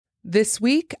This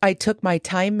week, I took my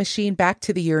time machine back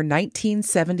to the year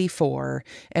 1974,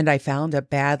 and I found a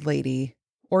bad lady.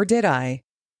 Or did I?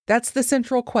 That's the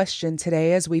central question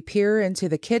today as we peer into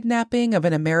the kidnapping of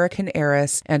an American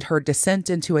heiress and her descent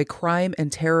into a crime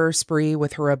and terror spree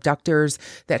with her abductors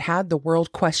that had the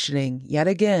world questioning, yet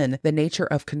again, the nature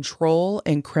of control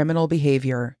and criminal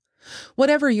behavior.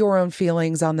 Whatever your own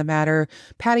feelings on the matter,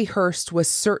 Patty Hearst was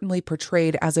certainly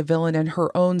portrayed as a villain in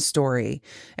her own story.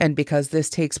 And because this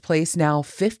takes place now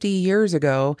 50 years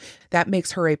ago, that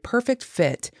makes her a perfect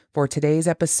fit for today's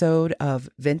episode of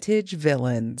Vintage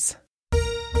Villains.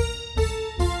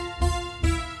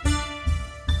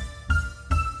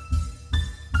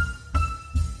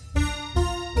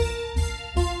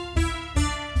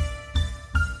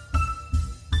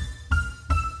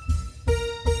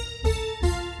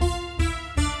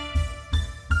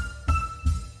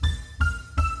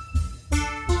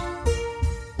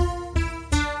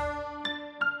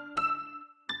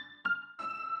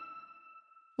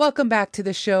 Welcome back to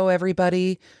the show,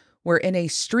 everybody. We're in a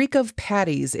streak of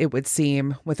Patties, it would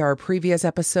seem, with our previous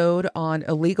episode on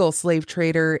illegal slave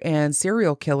trader and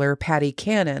serial killer Patty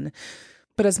Cannon.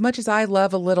 But as much as I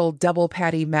love a little double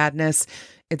Patty madness,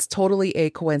 it's totally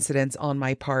a coincidence on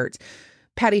my part.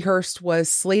 Patty Hearst was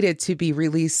slated to be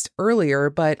released earlier,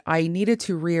 but I needed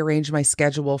to rearrange my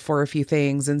schedule for a few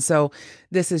things, and so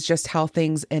this is just how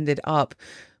things ended up.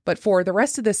 But for the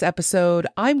rest of this episode,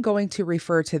 I'm going to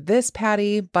refer to this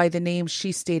Patty by the name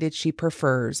she stated she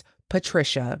prefers,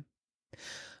 Patricia.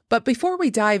 But before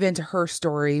we dive into her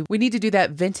story, we need to do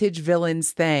that vintage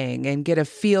villains thing and get a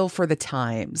feel for the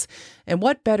times. And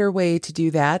what better way to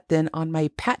do that than on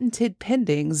my patented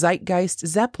pending Zeitgeist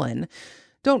Zeppelin?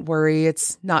 Don't worry,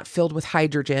 it's not filled with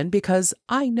hydrogen because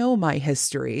I know my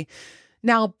history.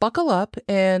 Now, buckle up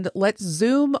and let's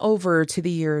zoom over to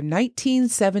the year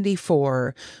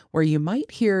 1974, where you might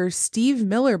hear Steve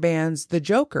Miller Band's The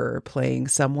Joker playing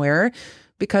somewhere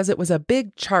because it was a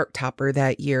big chart topper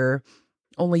that year.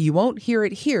 Only you won't hear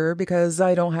it here because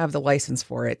I don't have the license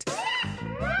for it.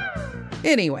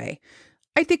 Anyway,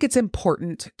 I think it's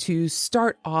important to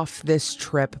start off this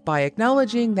trip by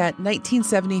acknowledging that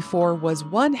 1974 was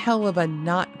one hell of a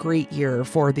not great year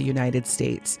for the United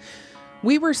States.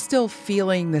 We were still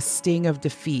feeling the sting of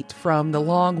defeat from the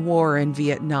long war in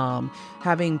Vietnam,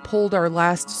 having pulled our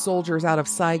last soldiers out of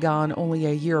Saigon only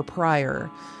a year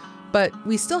prior. But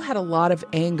we still had a lot of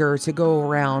anger to go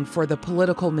around for the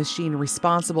political machine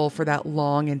responsible for that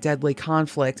long and deadly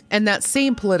conflict. And that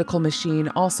same political machine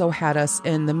also had us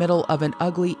in the middle of an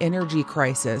ugly energy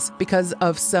crisis because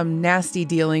of some nasty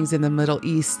dealings in the Middle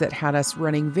East that had us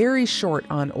running very short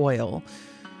on oil.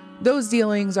 Those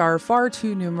dealings are far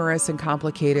too numerous and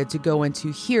complicated to go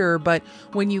into here, but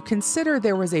when you consider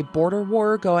there was a border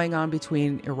war going on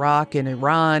between Iraq and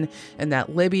Iran, and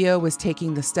that Libya was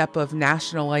taking the step of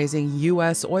nationalizing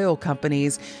U.S. oil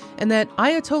companies, and that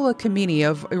Ayatollah Khomeini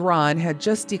of Iran had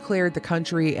just declared the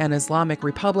country an Islamic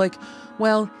republic,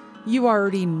 well, you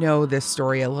already know this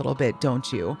story a little bit,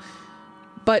 don't you?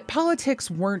 But politics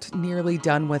weren't nearly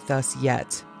done with us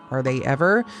yet. Are they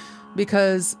ever?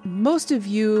 Because most of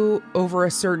you over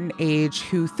a certain age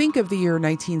who think of the year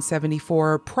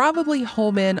 1974 probably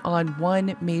home in on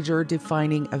one major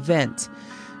defining event,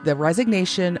 the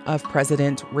resignation of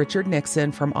President Richard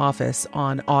Nixon from office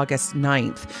on August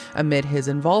 9th amid his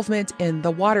involvement in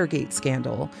the Watergate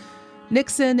scandal.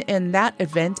 Nixon and that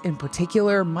event in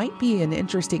particular might be an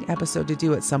interesting episode to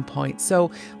do at some point, so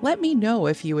let me know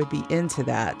if you would be into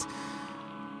that.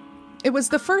 It was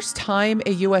the first time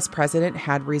a U.S. president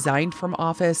had resigned from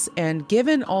office, and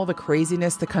given all the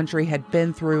craziness the country had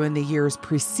been through in the years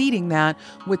preceding that,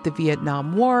 with the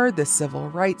Vietnam War, the civil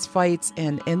rights fights,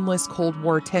 and endless Cold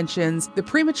War tensions, the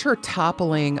premature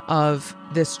toppling of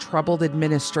this troubled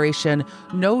administration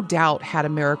no doubt had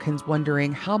Americans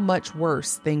wondering how much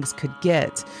worse things could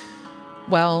get.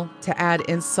 Well, to add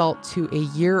insult to a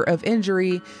year of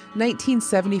injury,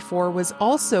 1974 was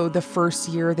also the first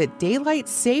year that daylight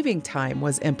saving time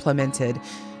was implemented,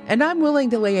 and I'm willing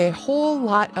to lay a whole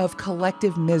lot of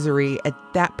collective misery at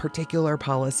that particular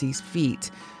policy's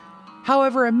feet.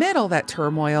 However, amid all that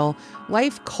turmoil,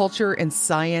 life, culture, and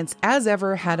science, as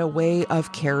ever, had a way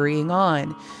of carrying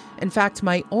on. In fact,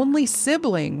 my only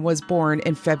sibling was born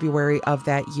in February of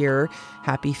that year.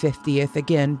 Happy 50th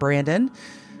again, Brandon.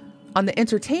 On the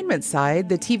entertainment side,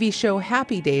 the TV show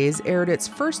Happy Days aired its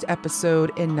first episode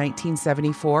in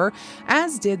 1974,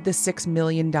 as did The $6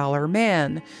 Million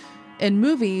Man. In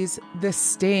movies, The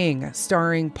Sting,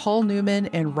 starring Paul Newman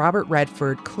and Robert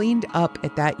Redford, cleaned up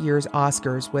at that year's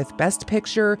Oscars with Best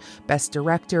Picture, Best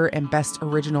Director, and Best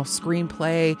Original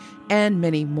Screenplay, and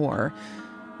many more.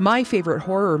 My favorite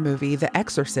horror movie, The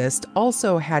Exorcist,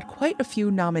 also had quite a few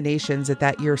nominations at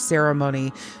that year's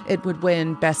ceremony. It would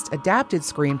win Best Adapted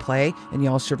Screenplay, and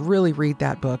y'all should really read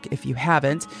that book if you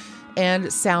haven't,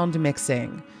 and Sound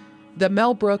Mixing. The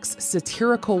Mel Brooks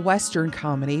satirical Western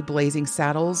comedy, Blazing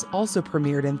Saddles, also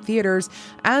premiered in theaters,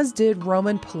 as did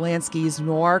Roman Polanski's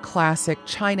noir classic,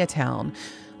 Chinatown.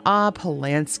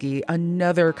 Polanski,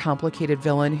 another complicated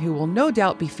villain who will no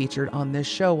doubt be featured on this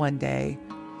show one day.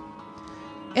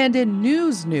 And in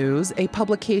news, a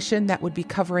publication that would be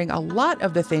covering a lot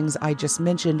of the things I just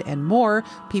mentioned and more,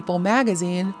 People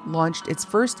magazine launched its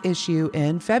first issue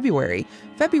in February.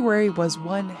 February was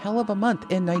one hell of a month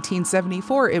in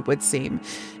 1974, it would seem.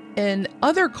 In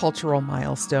other cultural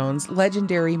milestones,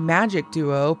 legendary magic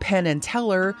duo Penn and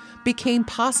Teller became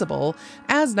possible,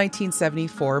 as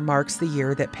 1974 marks the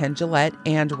year that Penn Jillette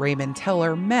and Raymond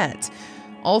Teller met.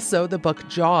 Also, the book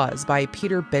Jaws by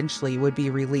Peter Benchley would be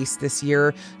released this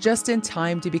year, just in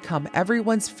time to become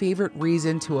everyone's favorite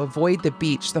reason to avoid the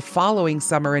beach the following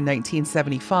summer in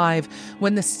 1975,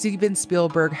 when the Steven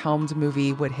Spielberg-helmed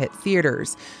movie would hit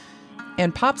theaters.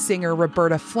 And pop singer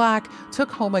Roberta Flack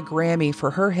took home a Grammy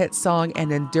for her hit song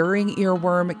and enduring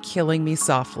earworm, Killing Me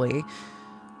Softly.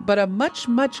 But a much,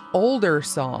 much older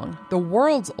song, the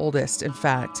world's oldest, in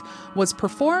fact, was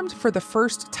performed for the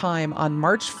first time on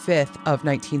March 5th of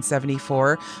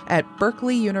 1974 at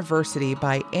Berkeley University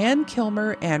by Ann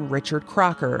Kilmer and Richard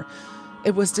Crocker.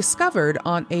 It was discovered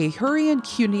on a Hurrian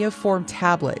cuneiform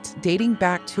tablet dating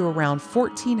back to around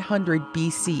 1400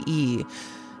 BCE,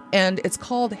 and it's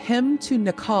called Hymn to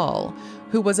Nikal,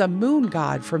 who was a moon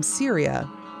god from Syria.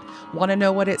 Want to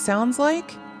know what it sounds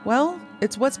like? Well,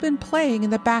 it's what's been playing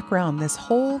in the background this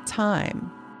whole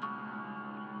time.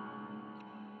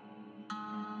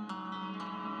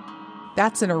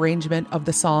 That's an arrangement of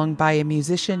the song by a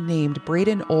musician named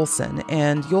Braden Olson,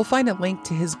 and you'll find a link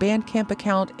to his Bandcamp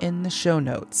account in the show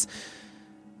notes.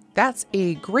 That's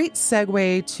a great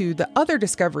segue to the other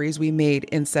discoveries we made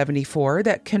in 74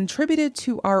 that contributed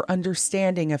to our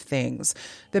understanding of things.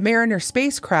 The Mariner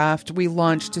spacecraft we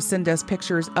launched to send us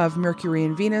pictures of Mercury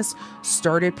and Venus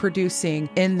started producing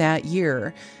in that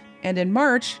year. And in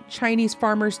March, Chinese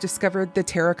farmers discovered the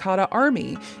Terracotta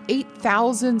Army,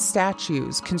 8,000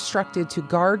 statues constructed to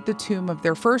guard the tomb of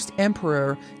their first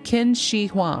emperor, Qin Shi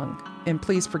Huang. And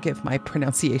please forgive my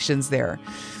pronunciations there.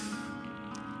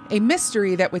 A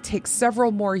mystery that would take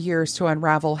several more years to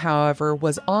unravel, however,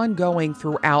 was ongoing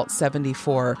throughout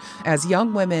 74, as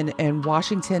young women in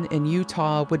Washington and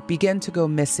Utah would begin to go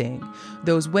missing.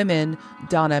 Those women,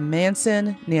 Donna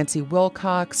Manson, Nancy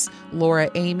Wilcox, Laura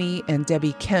Amy, and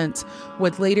Debbie Kent,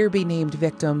 would later be named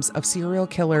victims of serial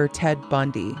killer Ted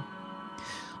Bundy.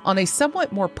 On a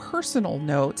somewhat more personal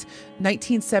note,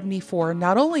 1974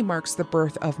 not only marks the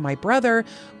birth of my brother,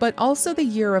 but also the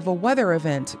year of a weather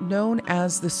event known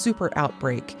as the super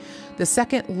outbreak, the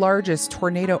second largest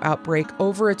tornado outbreak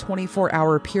over a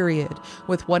 24-hour period,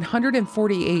 with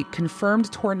 148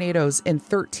 confirmed tornadoes in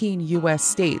 13 U.S.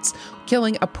 states,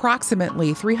 killing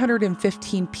approximately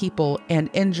 315 people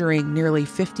and injuring nearly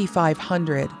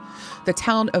 5,500. The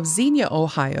town of Xenia,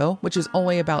 Ohio, which is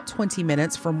only about 20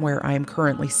 minutes from where I am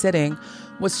currently sitting,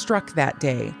 was struck that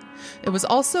day. It was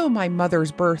also my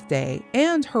mother's birthday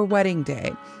and her wedding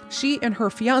day. She and her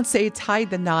fiancé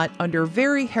tied the knot under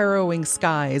very harrowing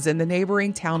skies in the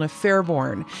neighboring town of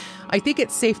Fairborn. I think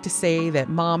it's safe to say that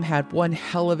Mom had one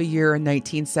hell of a year in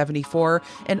 1974,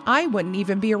 and I wouldn't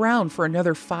even be around for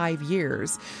another 5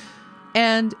 years.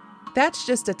 And that's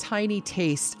just a tiny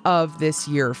taste of this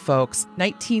year, folks.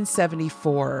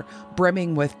 1974,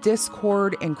 brimming with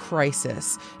discord and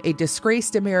crisis, a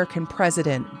disgraced American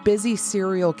president, busy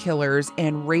serial killers,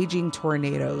 and raging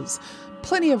tornadoes.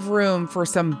 Plenty of room for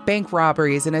some bank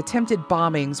robberies and attempted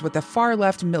bombings with a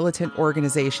far-left militant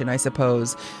organization, I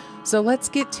suppose. So let's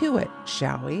get to it,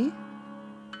 shall we?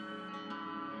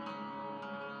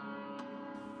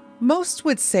 Most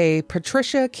would say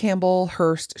Patricia Campbell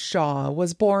Hearst Shaw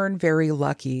was born very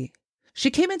lucky.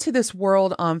 She came into this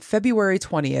world on February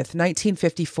 20th,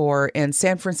 1954 in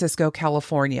San Francisco,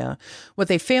 California,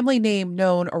 with a family name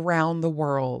known around the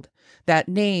world. That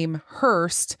name,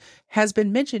 Hearst, has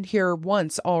been mentioned here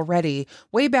once already,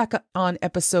 way back on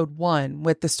episode 1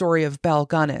 with the story of Belle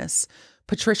Gunness.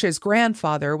 Patricia's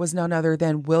grandfather was none other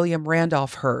than William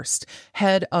Randolph Hearst,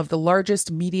 head of the largest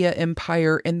media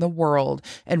empire in the world,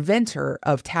 inventor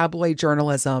of tabloid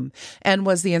journalism, and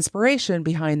was the inspiration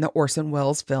behind the Orson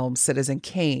Welles film Citizen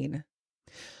Kane.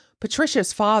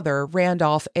 Patricia's father,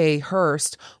 Randolph A.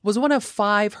 Hearst, was one of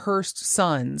 5 Hearst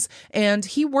sons, and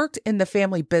he worked in the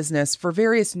family business for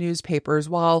various newspapers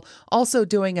while also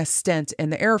doing a stint in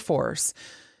the Air Force.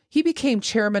 He became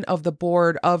chairman of the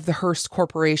board of the Hearst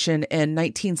Corporation in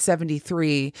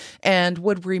 1973 and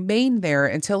would remain there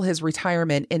until his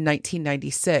retirement in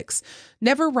 1996,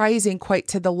 never rising quite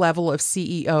to the level of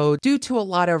CEO due to a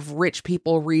lot of rich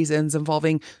people reasons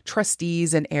involving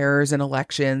trustees and heirs and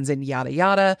elections and yada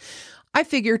yada. I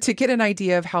figured to get an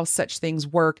idea of how such things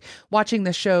work, watching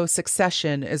the show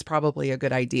Succession is probably a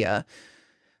good idea.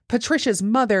 Patricia's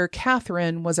mother,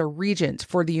 Catherine, was a regent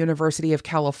for the University of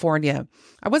California.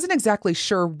 I wasn't exactly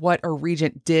sure what a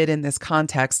regent did in this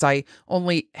context. I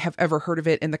only have ever heard of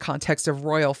it in the context of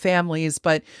royal families,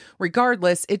 but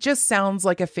regardless, it just sounds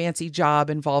like a fancy job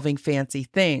involving fancy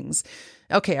things.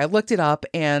 Okay, I looked it up,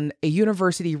 and a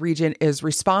university regent is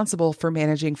responsible for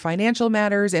managing financial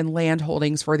matters and land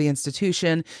holdings for the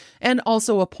institution, and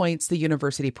also appoints the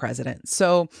university president.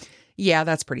 So, yeah,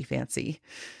 that's pretty fancy.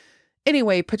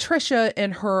 Anyway, Patricia, in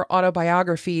her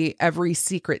autobiography, Every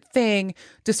Secret Thing,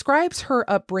 describes her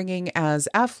upbringing as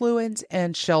affluent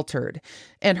and sheltered,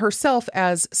 and herself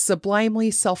as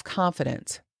sublimely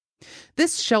self-confident.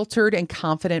 This sheltered and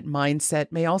confident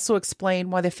mindset may also explain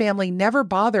why the family never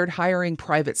bothered hiring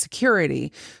private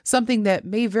security, something that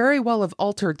may very well have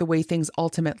altered the way things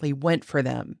ultimately went for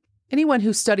them. Anyone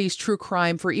who studies true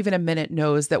crime for even a minute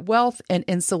knows that wealth and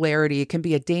insularity can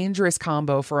be a dangerous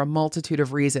combo for a multitude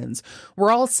of reasons. We're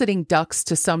all sitting ducks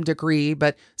to some degree,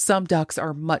 but some ducks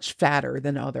are much fatter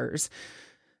than others.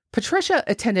 Patricia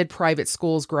attended private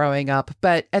schools growing up,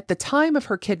 but at the time of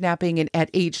her kidnapping and at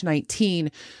age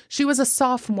 19, she was a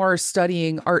sophomore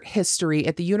studying art history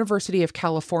at the University of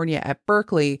California at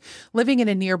Berkeley, living in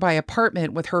a nearby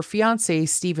apartment with her fiancé,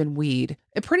 Stephen Weed.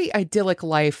 A pretty idyllic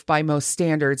life by most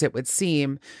standards, it would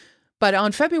seem. But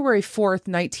on February 4th,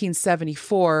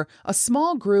 1974, a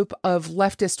small group of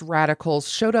leftist radicals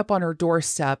showed up on her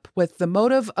doorstep with the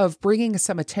motive of bringing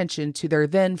some attention to their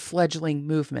then fledgling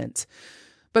movement.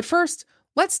 But first,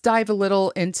 let's dive a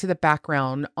little into the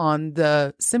background on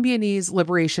the Symbionese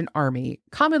Liberation Army,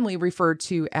 commonly referred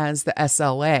to as the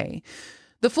SLA.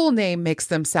 The full name makes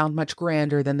them sound much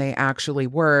grander than they actually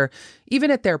were.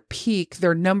 Even at their peak,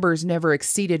 their numbers never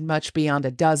exceeded much beyond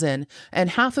a dozen, and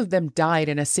half of them died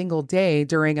in a single day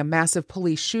during a massive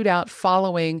police shootout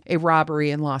following a robbery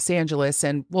in Los Angeles,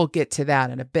 and we'll get to that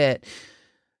in a bit.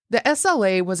 The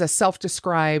SLA was a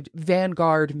self-described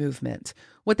vanguard movement.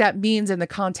 What that means in the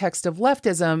context of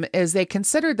leftism is they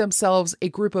considered themselves a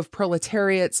group of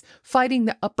proletariats fighting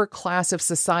the upper class of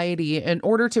society in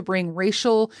order to bring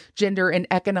racial, gender, and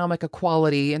economic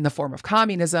equality in the form of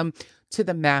communism to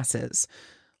the masses.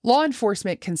 Law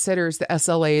enforcement considers the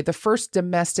SLA the first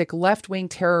domestic left-wing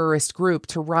terrorist group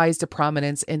to rise to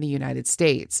prominence in the United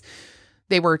States.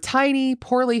 They were tiny,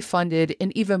 poorly funded,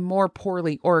 and even more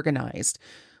poorly organized.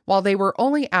 While they were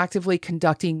only actively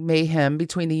conducting mayhem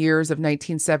between the years of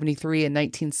 1973 and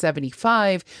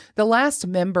 1975, the last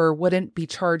member wouldn't be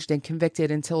charged and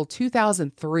convicted until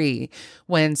 2003,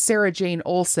 when Sarah Jane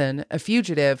Olson, a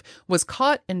fugitive, was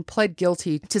caught and pled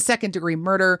guilty to second-degree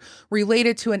murder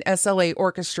related to an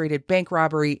SLA-orchestrated bank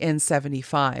robbery in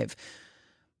 75.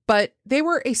 But they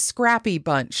were a scrappy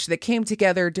bunch that came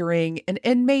together during an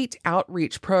inmate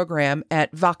outreach program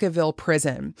at Vacaville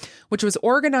Prison, which was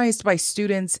organized by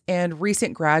students and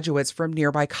recent graduates from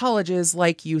nearby colleges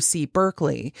like UC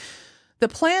Berkeley. The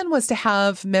plan was to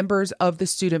have members of the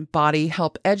student body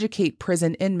help educate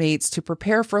prison inmates to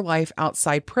prepare for life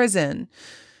outside prison.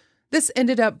 This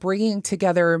ended up bringing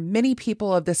together many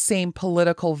people of the same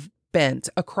political bent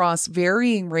across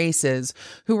varying races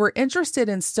who were interested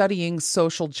in studying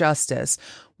social justice,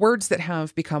 words that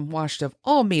have become washed of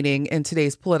all meaning in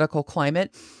today's political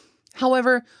climate.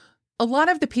 However, a lot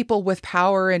of the people with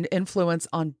power and influence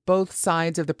on both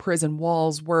sides of the prison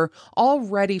walls were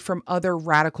already from other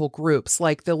radical groups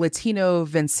like the Latino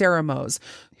Venceremos,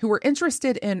 who were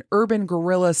interested in urban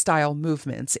guerrilla-style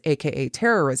movements, aka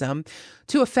terrorism,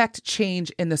 to effect change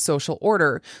in the social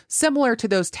order, similar to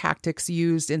those tactics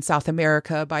used in South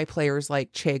America by players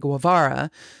like Che Guevara.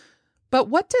 But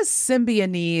what does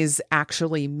Symbionese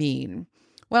actually mean?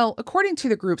 Well, according to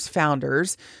the group's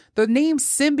founders, the name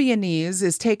Symbionese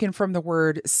is taken from the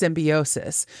word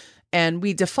symbiosis, and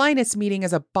we define its meaning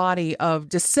as a body of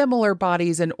dissimilar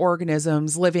bodies and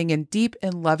organisms living in deep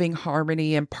and loving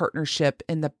harmony and partnership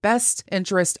in the best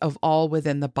interest of all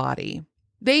within the body.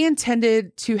 They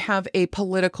intended to have a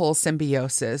political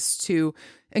symbiosis to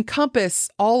encompass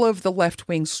all of the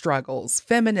left-wing struggles,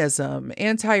 feminism,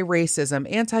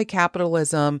 anti-racism,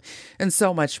 anti-capitalism, and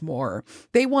so much more.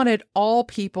 They wanted all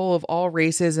people of all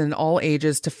races and all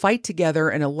ages to fight together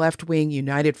in a left-wing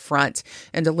united front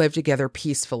and to live together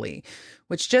peacefully,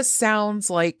 which just sounds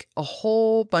like a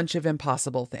whole bunch of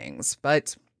impossible things.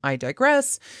 But I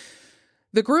digress.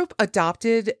 The group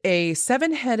adopted a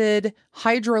 7-headed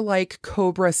Hydra-like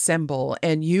cobra symbol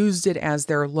and used it as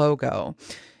their logo.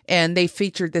 And they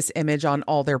featured this image on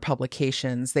all their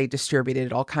publications. They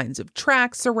distributed all kinds of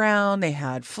tracts around. They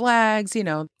had flags,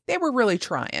 they were really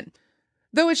trying.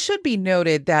 Though it should be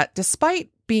noted that despite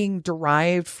being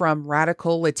derived from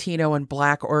radical Latino and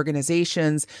Black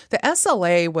organizations, the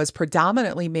SLA was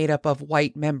predominantly made up of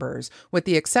white members, with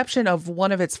the exception of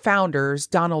one of its founders,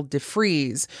 Donald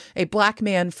DeFreeze, a Black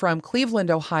man from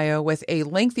Cleveland, Ohio, with a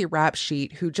lengthy rap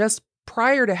sheet who just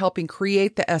prior to helping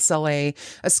create the SLA,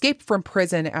 escaped from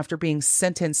prison after being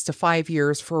sentenced to 5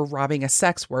 years for robbing a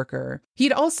sex worker.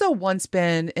 He'd also once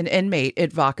been an inmate at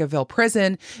Vacaville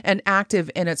Prison and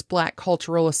active in its Black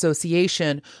Cultural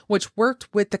Association, which worked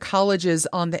with the colleges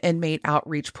on the inmate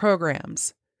outreach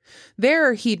programs.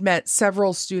 There, he'd met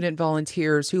several student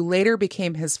volunteers who later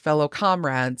became his fellow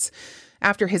comrades.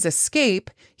 After his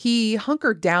escape, he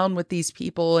hunkered down with these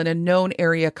people in a known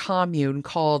area commune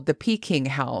called the Peking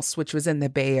House, which was in the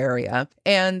Bay Area.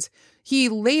 And he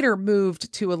later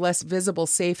moved to a less visible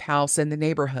safe house in the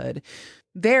neighborhood.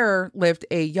 There lived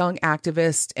a young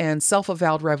activist and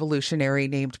self-avowed revolutionary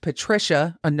named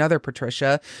another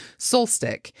Patricia,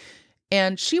 Solstick.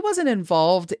 And she wasn't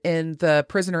involved in the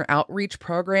prisoner outreach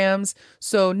programs,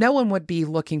 so no one would be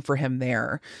looking for him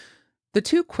there. The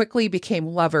two quickly became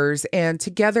lovers, and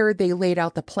together they laid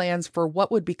out the plans for what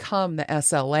would become the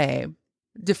SLA.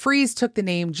 DeFreeze took the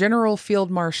name General Field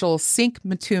Marshal Cinque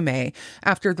Matume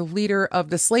after the leader of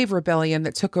the slave rebellion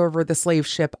that took over the slave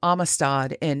ship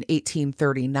Amistad in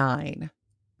 1839.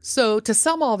 So to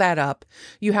sum all that up,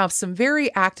 you have some very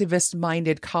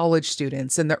activist-minded college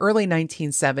students in the early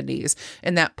 1970s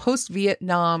in that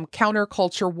post-Vietnam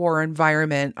counterculture war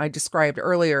environment I described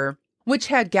earlier, which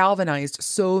had galvanized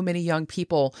so many young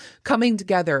people coming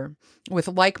together with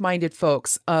like-minded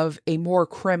folks of a more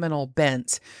criminal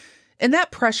bent. In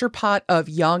that pressure pot of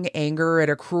young anger at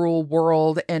a cruel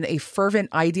world and a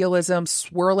fervent idealism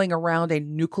swirling around a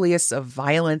nucleus of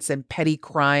violence and petty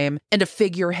crime and a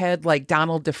figurehead like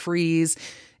Donald DeFreeze,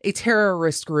 a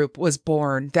terrorist group was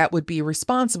born that would be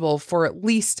responsible for at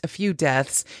least a few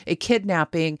deaths, a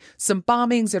kidnapping, some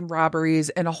bombings and robberies,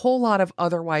 and a whole lot of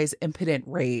otherwise impotent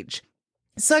rage.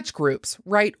 Such groups,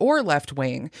 right or left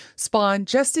wing, spawn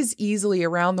just as easily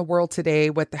around the world today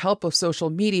with the help of social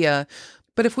media.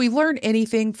 But if we learn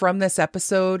anything from this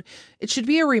episode, it should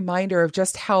be a reminder of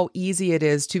just how easy it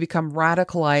is to become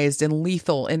radicalized and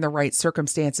lethal in the right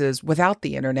circumstances without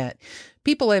the internet.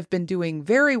 People have been doing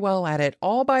very well at it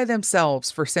all by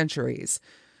themselves for centuries.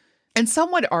 And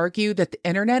some would argue that the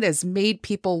internet has made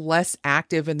people less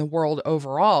active in the world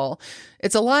overall.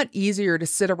 It's a lot easier to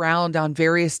sit around on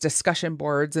various discussion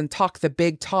boards and talk the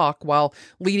big talk while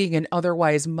leading an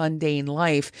otherwise mundane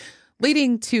life,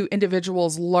 leading to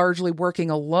individuals largely working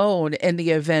alone in the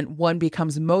event one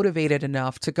becomes motivated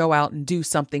enough to go out and do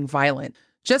something violent.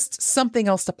 Just something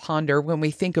else to ponder when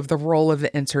we think of the role of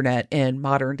the internet in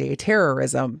modern-day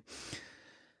terrorism.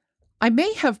 I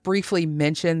may have briefly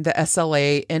mentioned the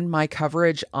SLA in my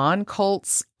coverage on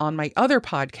cults on my other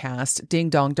podcast,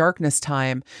 Ding Dong Darkness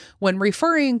Time, when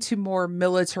referring to more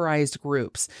militarized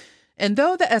groups. And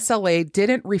though the SLA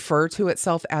didn't refer to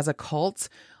itself as a cult,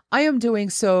 I am doing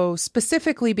so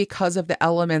specifically because of the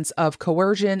elements of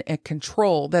coercion and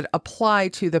control that apply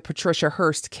to the Patricia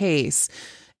Hearst case.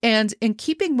 And in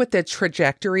keeping with the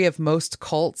trajectory of most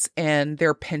cults and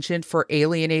their penchant for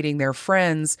alienating their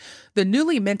friends, the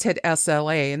newly minted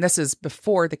SLA, and this is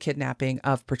before the kidnapping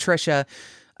of Patricia,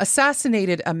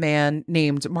 assassinated a man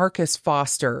named Marcus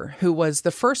Foster, who was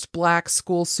the first Black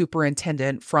school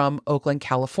superintendent from Oakland,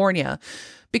 California,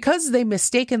 because they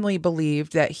mistakenly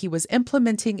believed that he was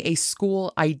implementing a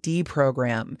school ID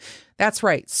program. That's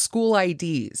right, school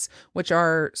IDs, which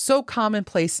are so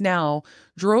commonplace now,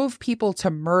 drove people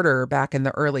to murder back in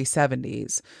the early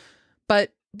 70s.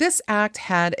 But this act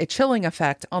had a chilling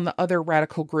effect on the other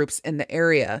radical groups in the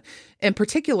area, in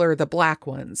particular the Black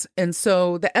ones. And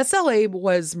so the SLA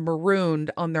was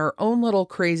marooned on their own little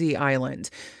crazy island.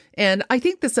 And I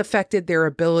think this affected their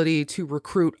ability to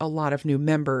recruit a lot of new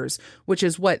members, which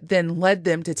is what then led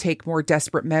them to take more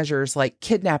desperate measures like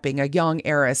kidnapping a young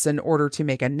heiress in order to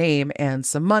make a name and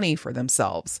some money for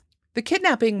themselves. The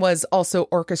kidnapping was also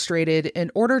orchestrated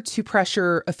in order to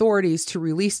pressure authorities to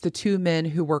release the two men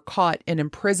who were caught and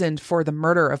imprisoned for the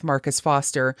murder of Marcus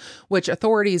Foster, which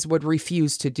authorities would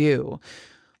refuse to do.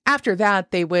 After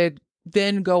that, they would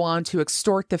then go on to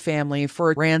extort the family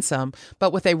for a ransom,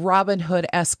 but with a Robin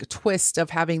Hood-esque twist of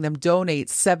having them donate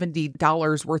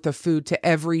 $70 worth of food to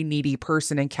every needy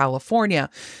person in California.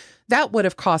 That would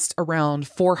have cost around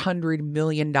 $400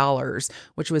 million,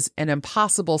 which was an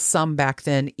impossible sum back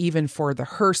then, even for the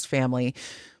Hearst family.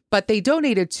 But they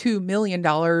donated $2 million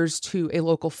to a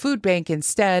local food bank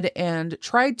instead and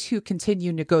tried to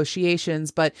continue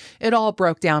negotiations, but it all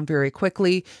broke down very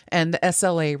quickly, and the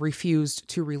SLA refused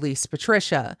to release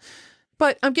Patricia.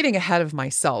 But I'm getting ahead of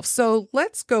myself, so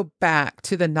let's go back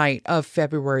to the night of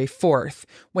February 4th,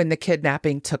 when the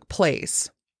kidnapping took place.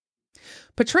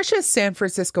 Patricia's San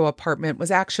Francisco apartment was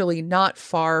actually not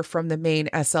far from the main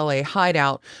SLA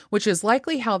hideout, which is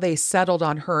likely how they settled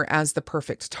on her as the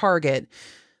perfect target.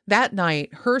 That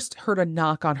night, Hearst heard a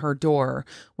knock on her door.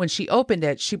 When she opened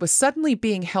it, she was suddenly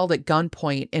being held at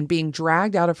gunpoint and being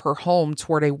dragged out of her home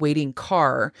toward a waiting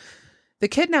car. The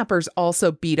kidnappers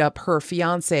also beat up her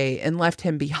fiancé and left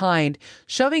him behind,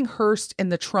 shoving Hearst in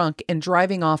the trunk and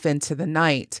driving off into the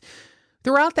night.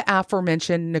 Throughout the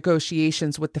aforementioned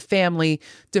negotiations with the family,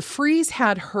 DeFries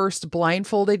had Hearst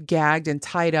blindfolded, gagged, and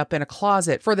tied up in a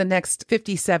closet for the next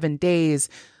 57 days,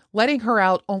 letting her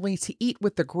out only to eat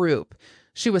with the group.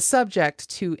 She was subject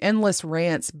to endless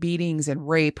rants, beatings, and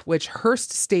rape, which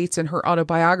Hearst states in her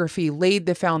autobiography laid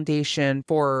the foundation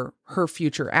for her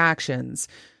future actions.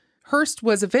 Hearst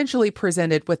was eventually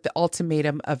presented with the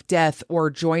ultimatum of death or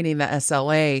joining the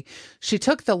SLA. She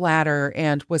took the latter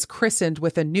and was christened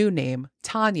with a new name,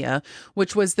 Tanya,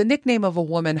 which was the nickname of a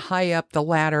woman high up the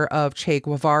ladder of Che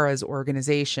Guevara's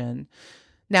organization.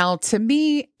 Now, to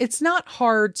me, it's not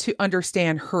hard to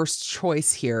understand Hearst's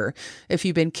choice here. If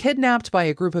you've been kidnapped by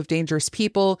a group of dangerous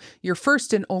people, your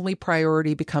first and only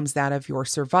priority becomes that of your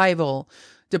survival.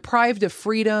 Deprived of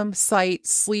freedom, sight,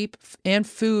 sleep, and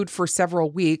food for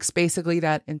several weeks, basically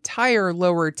that entire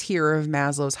lower tier of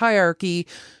Maslow's hierarchy,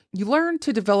 you learn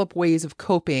to develop ways of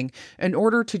coping in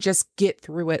order to just get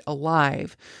through it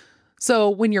alive. So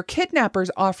when your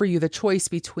kidnappers offer you the choice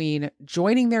between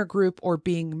joining their group or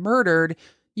being murdered,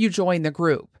 you join the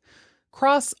group.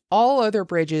 Cross all other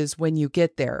bridges when you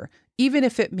get there, even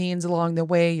if it means along the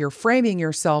way you're framing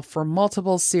yourself for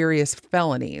multiple serious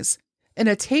felonies. In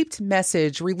a taped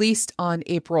message released on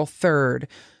April 3rd,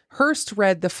 Hearst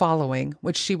read the following,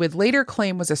 which she would later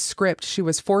claim was a script she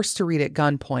was forced to read at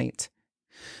gunpoint.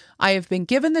 I have been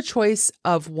given the choice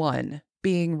of 1,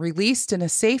 being released in a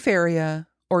safe area,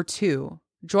 or 2,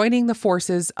 joining the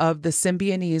forces of the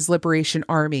Symbionese Liberation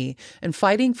Army and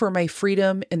fighting for my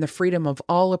freedom and the freedom of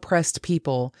all oppressed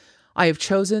people. I have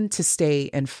chosen to stay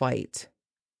and fight.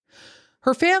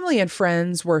 Her family and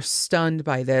friends were stunned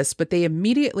by this, but they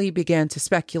immediately began to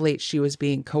speculate she was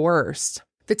being coerced.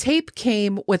 The tape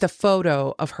came with a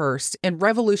photo of Hearst in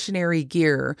revolutionary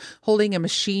gear, holding a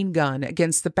machine gun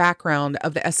against the background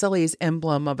of the SLA's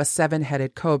emblem of a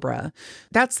 7-headed cobra.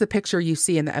 That's the picture you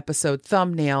see in the episode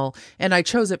thumbnail, and I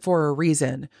chose it for a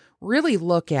reason. Really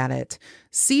look at it.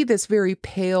 See this very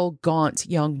pale, gaunt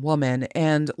young woman,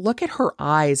 and look at her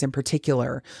eyes in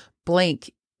particular.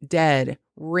 Blank, dead,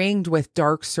 ringed with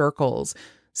dark circles,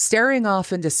 staring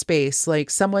off into space like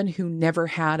someone who never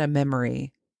had a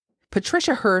memory.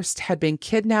 Patricia Hearst had been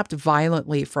kidnapped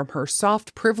violently from her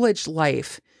soft, privileged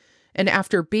life, and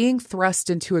after being thrust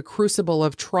into a crucible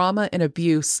of trauma and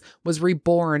abuse, was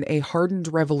reborn a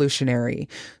hardened revolutionary.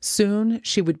 Soon,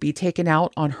 she would be taken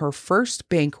out on her first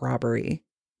bank robbery.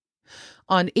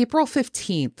 On April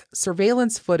 15th,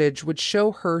 surveillance footage would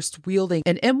show Hearst wielding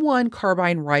an M1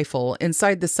 carbine rifle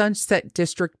inside the Sunset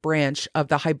District branch of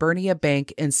the Hibernia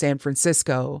Bank in San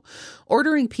Francisco,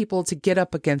 ordering people to get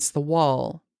up against the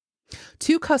wall.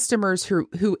 2 customers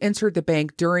who entered the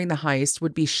bank during the heist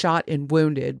would be shot and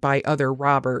wounded by other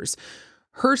robbers.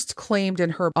 Hearst claimed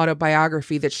in her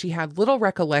autobiography that she had little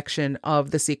recollection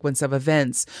of the sequence of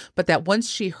events, but that once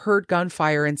she heard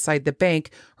gunfire inside the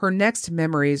bank, her next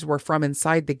memories were from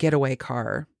inside the getaway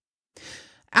car.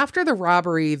 After the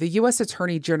robbery, the U.S.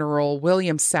 Attorney General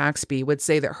William Saxby would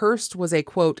say that Hearst was a,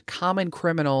 quote, common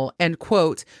criminal and,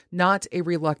 quote, not a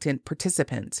reluctant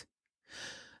participant.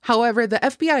 However, the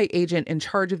FBI agent in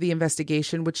charge of the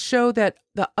investigation would show that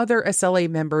the other SLA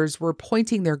members were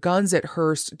pointing their guns at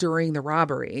Hearst during the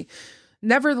robbery.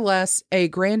 Nevertheless, a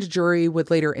grand jury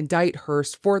would later indict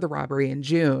Hearst for the robbery in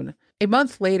June. A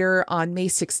month later, on May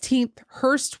 16th,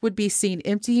 Hearst would be seen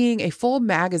emptying a full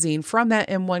magazine from that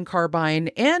M1 carbine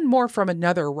and more from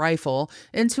another rifle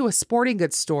into a sporting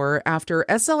goods store after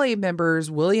SLA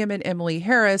members William and Emily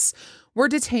Heiress were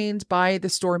detained by the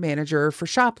store manager for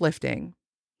shoplifting.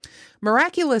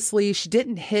 Miraculously, she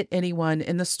didn't hit anyone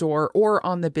in the store or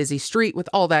on the busy street with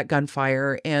all that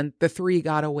gunfire, and the 3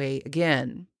 got away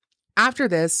again. After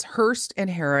this, Hearst and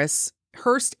Heiress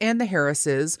Hearst and the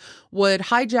Harrises would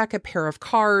hijack a pair of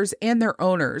cars and their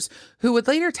owners, who would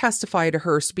later testify to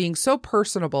Hearst being so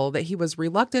personable that he was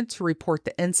reluctant to report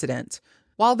the incident.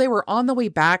 While they were on the way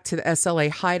back to the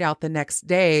SLA hideout the next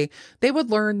day, they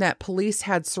would learn that police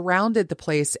had surrounded the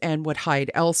place and would hide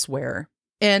elsewhere.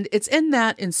 And it's in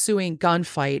that ensuing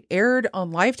gunfight, aired on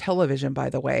live television,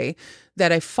 by the way,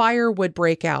 that a fire would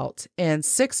break out, and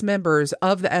 6 members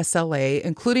of the SLA,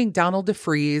 including Donald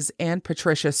DeFreeze and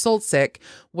Patricia Soltzik,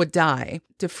 would die.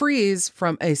 DeFreeze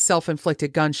from a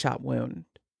self-inflicted gunshot wound.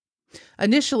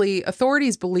 Initially,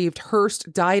 authorities believed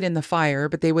Hearst died in the fire,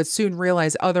 but they would soon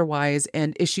realize otherwise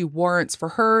and issue warrants for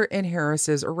her and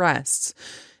Harris's arrests.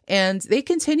 And they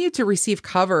continued to receive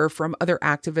cover from other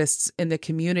activists in the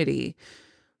community.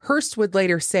 Hearst would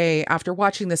later say, after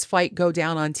watching this fight go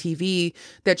down on TV,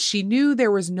 that she knew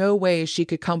there was no way she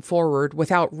could come forward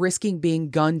without risking being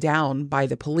gunned down by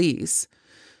the police.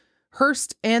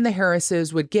 Hearst and the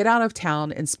Harrises would get out of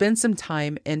town and spend some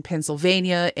time in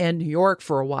Pennsylvania and New York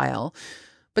for a while,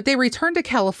 but they returned to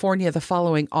California the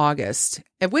following August,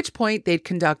 at which point they'd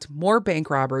conduct more bank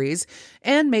robberies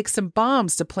and make some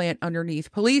bombs to plant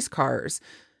underneath police cars.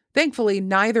 Thankfully,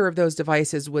 neither of those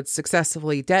devices would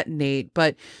successfully detonate,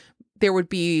 but there would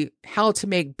be how to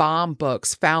make bomb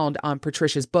books found on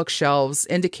Patricia's bookshelves,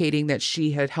 indicating that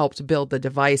she had helped build the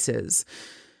devices.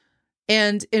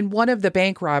 And in one of the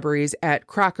bank robberies at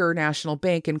Crocker National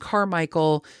Bank in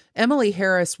Carmichael, Emily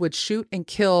Heiress would shoot and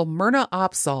kill Myrna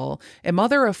Opsahl, a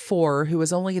mother of 4 who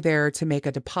was only there to make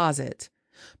a deposit.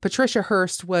 Patricia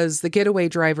Hearst was the getaway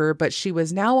driver, but she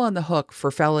was now on the hook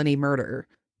for felony murder.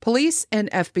 Police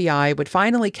and FBI would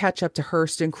finally catch up to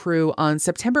Hearst and crew on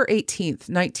September 18th,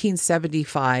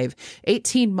 1975,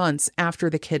 18 months after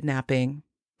the kidnapping.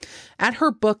 At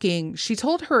her booking, she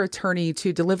told her attorney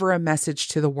to deliver a message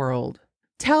to the world.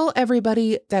 Tell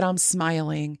everybody that I'm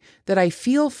smiling, that I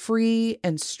feel free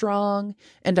and strong,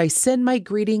 and I send my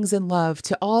greetings and love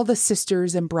to all the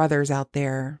sisters and brothers out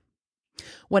there.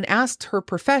 When asked her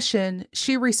profession,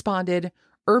 she responded,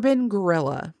 urban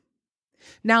guerrilla.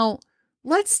 Now,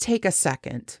 let's take a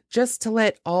second just to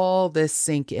let all this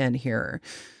sink in here.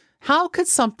 How could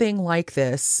something like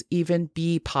this even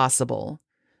be possible?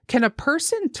 Can a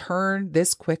person turn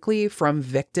this quickly from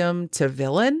victim to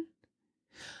villain?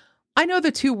 I know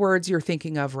the 2 words you're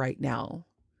thinking of right now.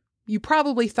 You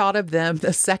probably thought of them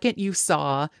the second you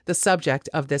saw the subject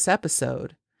of this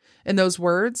episode. And those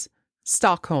words,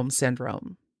 Stockholm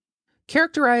Syndrome.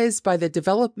 Characterized by the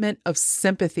development of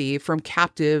sympathy from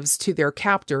captives to their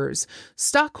captors,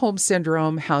 Stockholm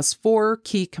Syndrome has 4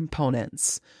 key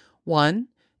components. 1,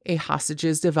 a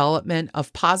hostage's development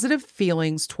of positive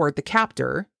feelings toward the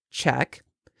captor, check.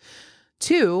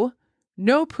 2,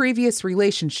 no previous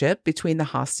relationship between the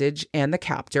hostage and the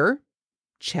captor,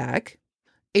 check.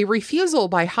 A refusal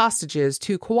by hostages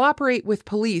to cooperate with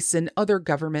police and other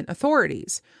government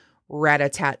authorities,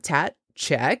 rat-a-tat-tat,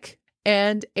 check.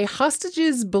 And a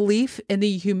hostage's belief in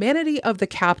the humanity of the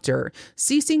captor,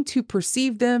 ceasing to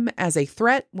perceive them as a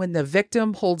threat when the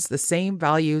victim holds the same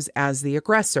values as the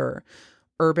aggressor.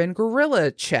 Urban guerrilla,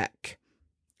 check.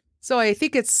 So I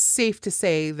think it's safe to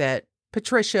say that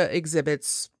Patricia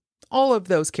exhibits all of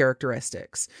those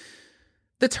characteristics.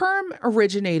 The term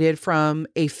originated from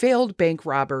a failed bank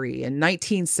robbery in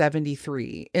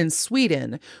 1973 in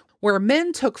Sweden, where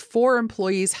men took 4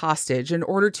 employees hostage in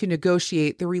order to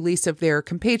negotiate the release of their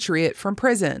compatriot from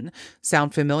prison.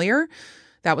 Sound familiar?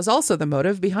 That was also the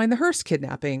motive behind the Hearst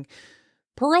kidnapping.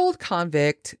 Paroled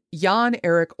convict Jan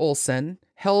Erik Olsson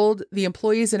held the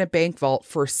employees in a bank vault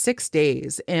for 6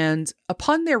 days, and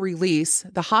upon their release,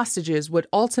 the hostages would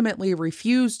ultimately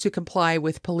refuse to comply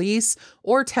with police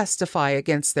or testify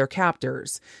against their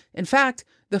captors. In fact,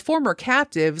 the former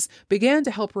captives began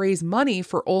to help raise money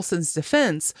for Olsson's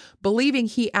defense, believing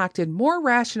he acted more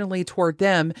rationally toward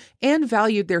them and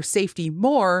valued their safety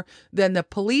more than the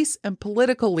police and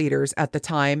political leaders at the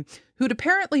time, who'd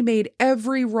apparently made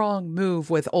every wrong move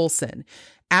with Olsson,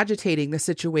 agitating the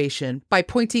situation by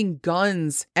pointing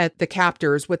guns at the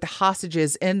captors with the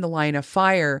hostages in the line of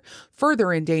fire,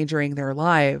 further endangering their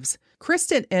lives.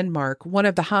 Kristen Enmark, one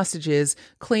of the hostages,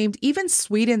 claimed even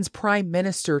Sweden's prime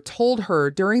minister told her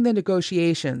during the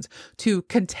negotiations to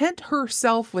content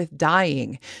herself with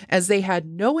dying, as they had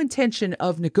no intention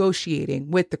of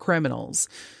negotiating with the criminals.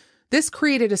 This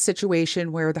created a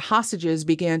situation where the hostages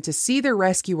began to see their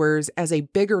rescuers as a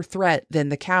bigger threat than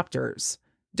the captors.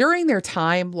 During their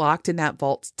time locked in that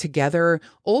vault together,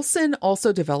 Olsson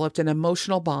also developed an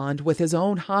emotional bond with his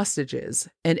own hostages,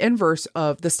 an inverse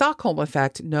of the Stockholm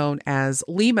effect known as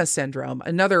Lima Syndrome,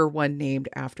 another one named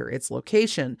after its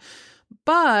location.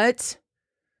 But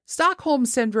Stockholm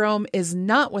Syndrome is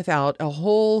not without a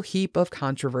whole heap of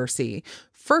controversy.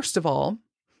 First of all,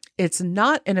 it's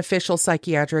not an official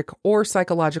psychiatric or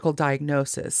psychological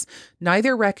diagnosis,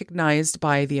 neither recognized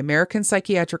by the American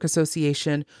Psychiatric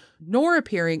Association nor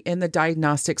appearing in the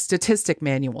Diagnostic Statistic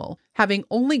Manual, having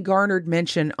only garnered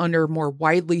mention under more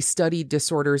widely studied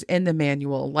disorders in the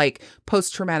manual, like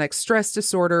post-traumatic stress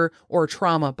disorder or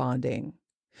trauma bonding.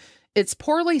 It's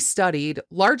poorly studied,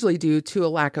 largely due to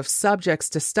a lack of subjects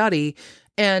to study,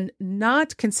 and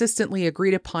not consistently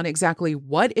agreed upon exactly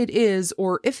what it is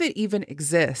or if it even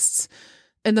exists.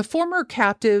 In the former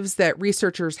captives that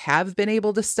researchers have been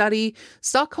able to study,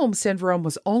 Stockholm Syndrome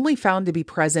was only found to be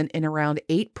present in around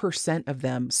 8% of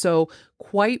them, so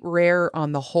quite rare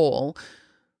on the whole.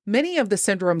 Many of the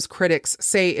syndrome's critics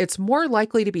say it's more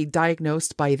likely to be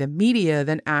diagnosed by the media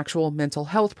than actual mental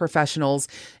health professionals,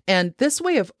 and this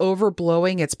way of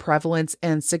overblowing its prevalence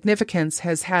and significance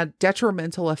has had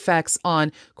detrimental effects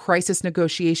on crisis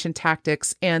negotiation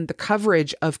tactics and the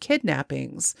coverage of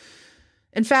kidnappings.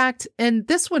 In fact, and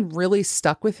this one really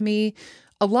stuck with me,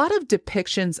 a lot of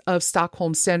depictions of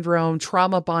Stockholm Syndrome,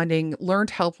 trauma bonding,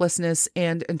 learned helplessness,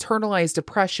 and internalized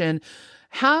depression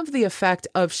have the effect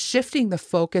of shifting the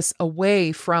focus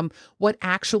away from what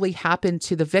actually happened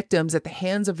to the victims at the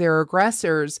hands of their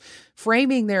aggressors,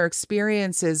 framing their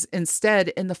experiences instead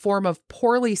in the form of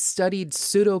poorly studied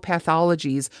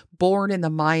pseudopathologies born in the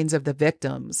minds of the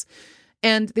victims.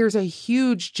 And there's a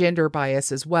huge gender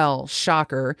bias as well,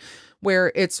 shocker,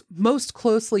 where it's most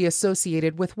closely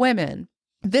associated with women.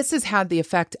 This has had the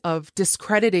effect of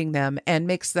discrediting them and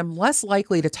makes them less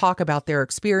likely to talk about their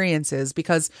experiences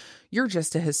because you're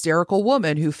just a hysterical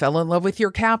woman who fell in love with your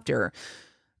captor.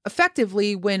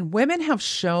 Effectively, when women have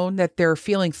shown that they're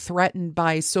feeling threatened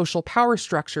by social power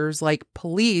structures like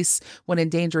police when in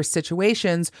dangerous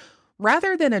situations,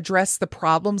 rather than address the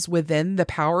problems within the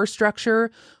power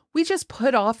structure, we just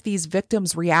put off these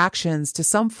victims' reactions to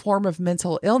some form of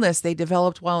mental illness they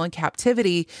developed while in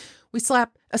captivity. We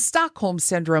slap a Stockholm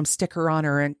Syndrome sticker on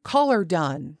her and call her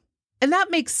done. And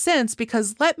that makes sense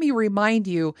because let me remind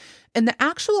you, in the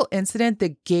actual incident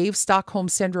that gave Stockholm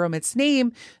Syndrome its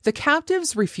name, the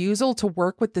captives' refusal to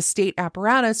work with the state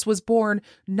apparatus was born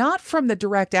not from the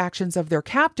direct actions of their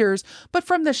captors, but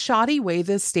from the shoddy way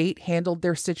the state handled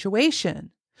their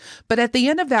situation. But at the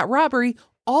end of that robbery,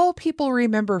 all people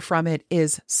remember from it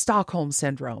is Stockholm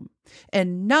Syndrome,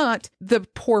 and not the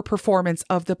poor performance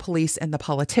of the police and the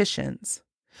politicians.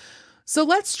 So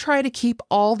let's try to keep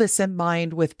all this in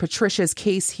mind with Patricia's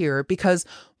case here, because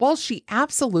while she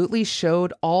absolutely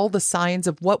showed all the signs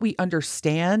of what we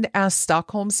understand as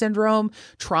Stockholm Syndrome,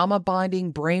 trauma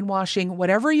bonding, brainwashing,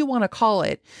 whatever you want to call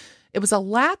it, it was a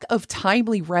lack of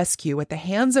timely rescue at the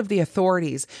hands of the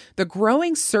authorities, the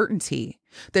growing certainty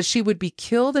that she would be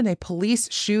killed in a police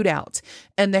shootout,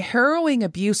 and the harrowing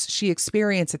abuse she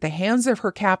experienced at the hands of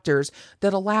her captors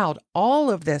that allowed all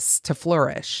of this to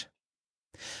flourish.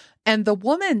 And the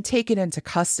woman taken into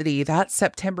custody that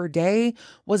September day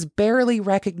was barely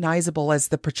recognizable as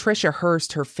the Patricia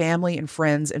Hearst her family and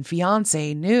friends and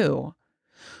fiancé knew.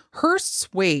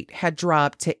 Hearst's weight had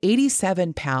dropped to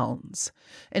 87 pounds,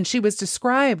 and she was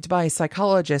described by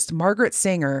psychologist Margaret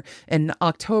Sanger in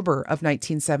October of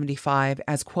 1975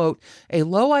 as, quote, a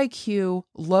low IQ,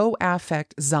 low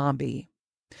affect zombie.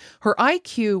 Her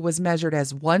IQ was measured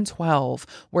as 112,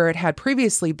 where it had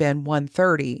previously been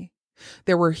 130.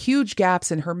 There were huge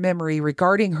gaps in her memory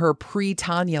regarding her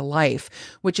pre-Tanya life,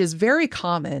 which is very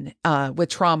common with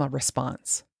trauma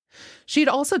response. She'd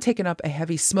also taken up a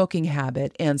heavy smoking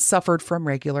habit and suffered from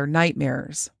regular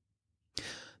nightmares.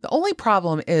 The only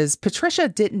problem is Patricia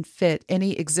didn't fit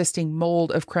any existing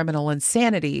mold of criminal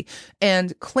insanity,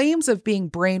 and claims of being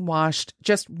brainwashed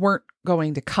just weren't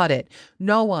going to cut it.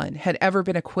 No one had ever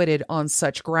been acquitted on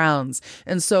such grounds,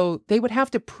 and so they would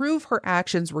have to prove her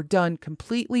actions were done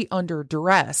completely under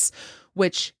duress,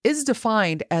 which is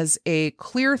defined as a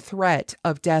clear threat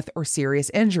of death or serious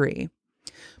injury.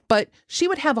 But she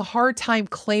would have a hard time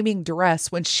claiming duress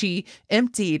when she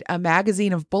emptied a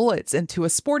magazine of bullets into a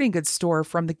sporting goods store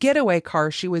from the getaway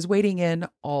car she was waiting in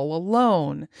all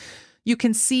alone. You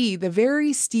can see the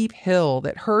very steep hill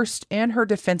that Hearst and her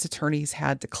defense attorneys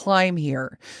had to climb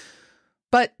here.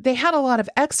 But they had a lot of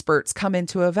experts come in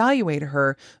to evaluate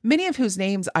her, many of whose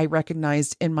names I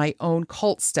recognized in my own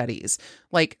cult studies,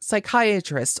 like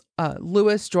psychiatrist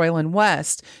Louis Joylin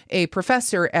West, a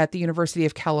professor at the University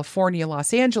of California,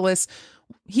 Los Angeles.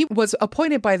 He was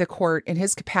appointed by the court in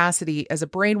his capacity as a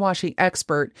brainwashing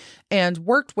expert and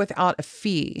worked without a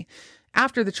fee.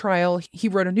 After the trial, he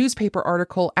wrote a newspaper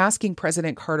article asking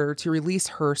President Carter to release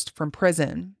Hearst from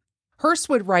prison. Hearst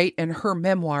would write in her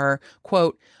memoir,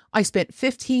 quote, "I spent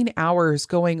 15 hours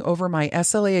going over my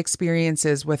SLA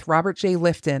experiences with Robert J.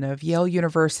 Lifton of Yale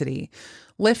University.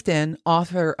 Lifton,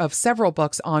 author of several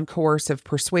books on coercive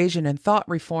persuasion and thought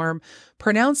reform,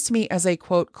 pronounced me as a,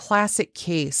 quote, classic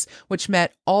case, which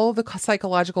met all the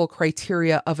psychological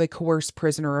criteria of a coerced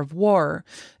prisoner of war.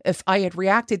 If I had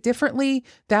reacted differently,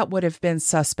 that would have been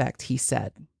suspect," he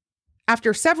said.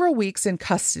 After several weeks in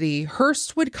custody,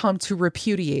 Hearst would come to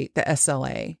repudiate the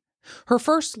SLA. Her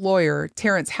first lawyer,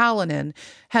 Terrence Hallinan,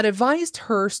 had advised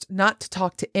Hearst not to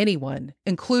talk to anyone,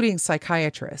 including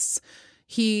psychiatrists.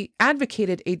 He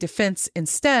advocated a defense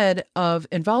instead of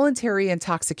involuntary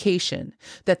intoxication,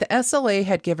 that the SLA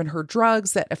had given her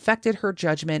drugs that affected her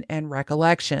judgment and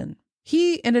recollection.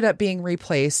 He ended up being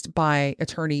replaced by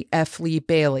attorney F. Lee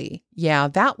Bailey. Yeah,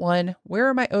 that one. Where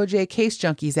are my OJ case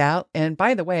junkies at? And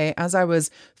by the way, as I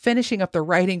was finishing up the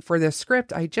writing for this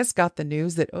script, I just got the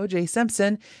news that OJ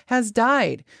Simpson has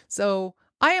died. So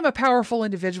I am a powerful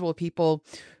individual, people.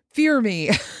 Fear me.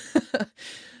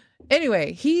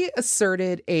 Anyway, he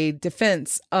asserted a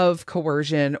defense of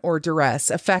coercion or duress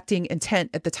affecting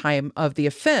intent at the time of the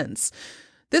offense.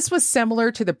 This was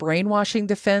similar to the brainwashing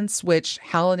defense, which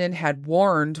Hallinan had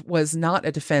warned was not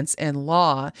a defense in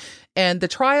law, and the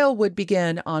trial would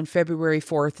begin on February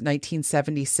 4th,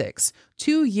 1976,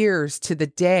 2 years to the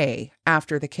day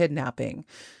after the kidnapping.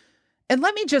 And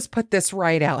let me just put this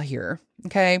right out here,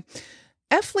 okay?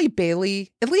 F. Lee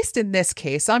Bailey, at least in this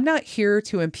case, I'm not here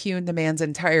to impugn the man's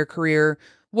entire career,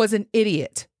 was an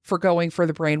idiot for going for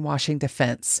the brainwashing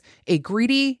defense, a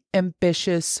greedy,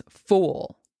 ambitious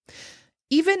fool.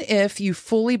 Even if you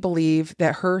fully believe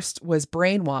that Hearst was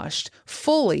brainwashed,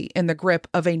 fully in the grip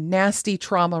of a nasty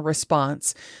trauma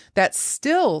response, that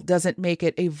still doesn't make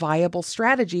it a viable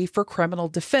strategy for criminal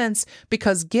defense,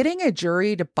 because getting a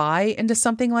jury to buy into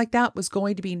something like that was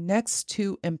going to be next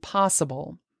to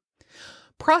impossible.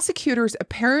 Prosecutors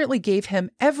apparently gave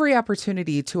him every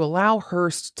opportunity to allow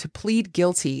Hearst to plead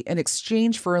guilty in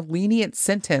exchange for a lenient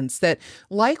sentence that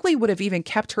likely would have even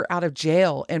kept her out of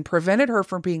jail and prevented her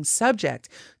from being subject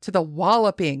to the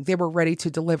walloping they were ready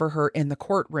to deliver her in the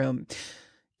courtroom.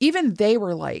 Even they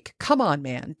were like, "Come on,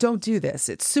 man, don't do this.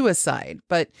 It's suicide."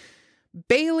 But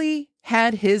Bailey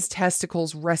had his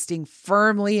testicles resting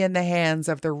firmly in the hands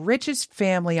of the richest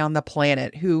family on the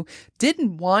planet, who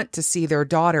didn't want to see their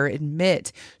daughter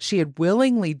admit she had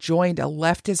willingly joined a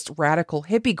leftist radical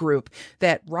hippie group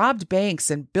that robbed banks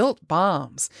and built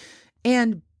bombs.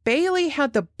 And Bailey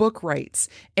had the book rights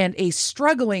and a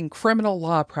struggling criminal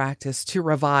law practice to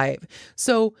revive.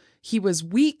 So he was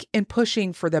weak in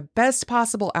pushing for the best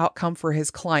possible outcome for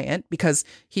his client, because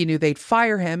he knew they'd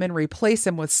fire him and replace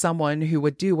him with someone who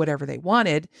would do whatever they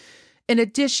wanted, in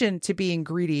addition to being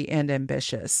greedy and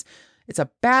ambitious. It's a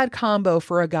bad combo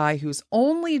for a guy whose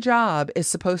only job is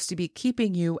supposed to be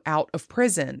keeping you out of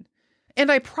prison. And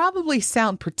I probably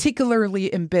sound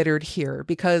particularly embittered here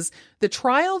because the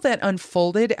trial that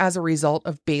unfolded as a result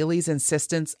of Bailey's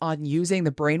insistence on using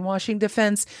the brainwashing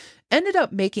defense ended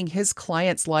up making his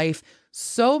client's life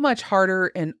so much harder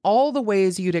in all the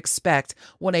ways you'd expect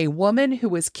when a woman who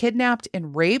was kidnapped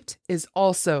and raped is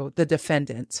also the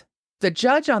defendant. The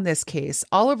judge on this case,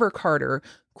 Oliver Carter,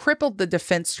 crippled the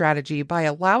defense strategy by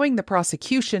allowing the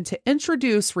prosecution to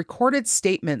introduce recorded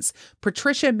statements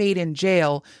Patricia made in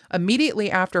jail immediately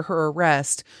after her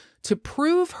arrest to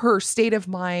prove her state of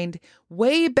mind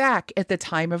way back at the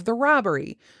time of the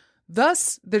robbery.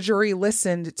 Thus, the jury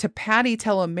listened to Patty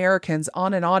tell Americans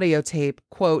on an audio tape,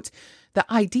 quote, "The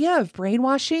idea of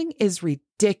brainwashing is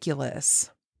ridiculous."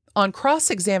 On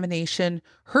cross-examination,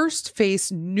 Hearst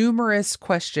faced numerous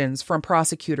questions from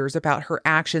prosecutors about her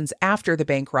actions after the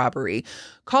bank robbery,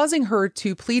 causing her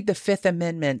to plead the Fifth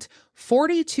Amendment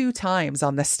 42 times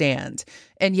on the stand.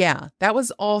 And yeah, that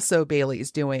was also Bailey's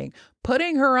doing.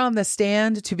 Putting her on the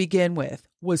stand to begin with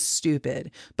was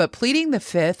stupid, but pleading the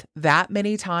Fifth that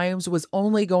many times was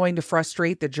only going to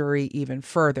frustrate the jury even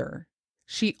further.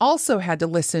 She also had to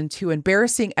listen to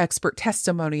embarrassing expert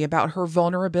testimony about her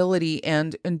vulnerability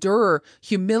and endure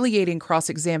humiliating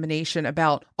cross-examination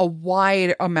about a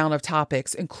wide amount of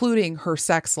topics, including her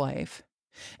sex life.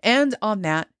 And on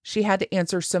that, she had to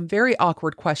answer some very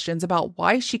awkward questions about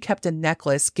why she kept a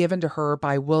necklace given to her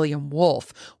by William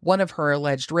Wolfe, one of her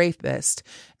alleged rapists,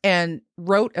 and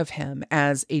wrote of him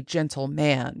as a gentle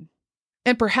man.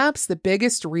 And perhaps the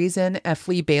biggest reason F.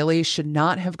 Lee Bailey should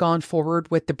not have gone forward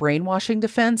with the brainwashing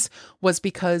defense was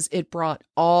because it brought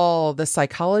all the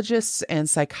psychologists and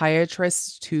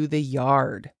psychiatrists to the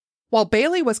yard. While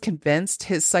Bailey was convinced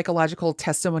his psychological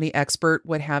testimony expert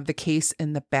would have the case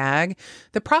in the bag,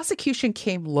 the prosecution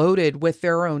came loaded with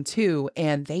their own too,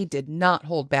 and they did not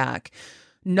hold back.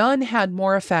 None had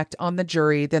more effect on the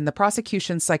jury than the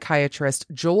prosecution psychiatrist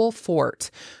Joel Fort,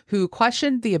 who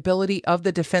questioned the ability of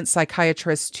the defense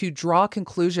psychiatrist to draw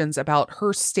conclusions about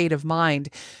her state of mind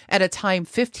at a time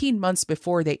 15 months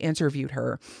before they interviewed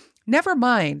her. Never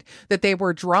mind that they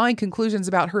were drawing conclusions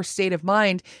about her state of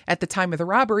mind at the time of the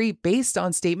robbery based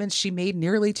on statements she made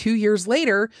nearly 2 years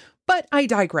later, but I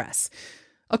digress.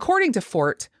 According to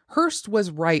Fort, Hearst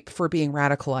was ripe for being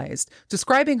radicalized,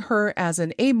 describing her as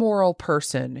an amoral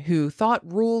person who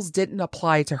thought rules didn't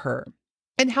apply to her.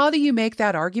 And how do you make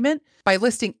that argument? By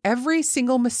listing every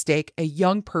single mistake a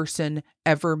young person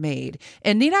ever made.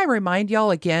 And need I remind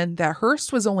y'all again that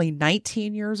Hearst was only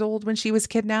 19 years old when she was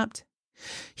kidnapped?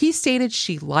 He stated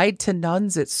she lied to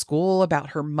nuns at school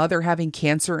about her mother having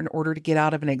cancer in order to get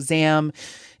out of an exam,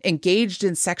 engaged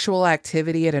in sexual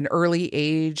activity at an early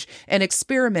age, and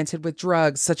experimented with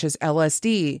drugs such as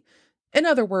LSD. In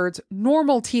other words,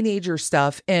 normal teenager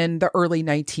stuff in the early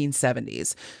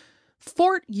 1970s.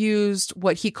 Fort used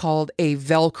what he called a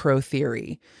Velcro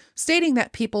theory, stating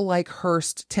that people like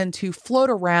Hearst tend to float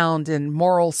around in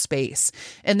moral space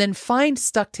and then find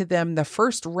stuck to them the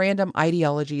first random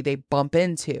ideology they bump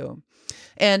into.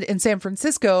 And in San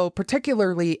Francisco,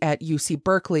 particularly at UC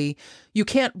Berkeley, you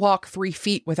can't walk 3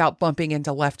 feet without bumping into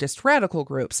leftist radical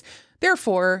groups.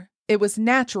 Therefore, it was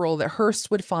natural that Hearst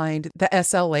would find the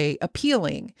SLA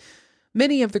appealing.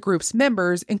 Many of the group's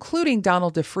members, including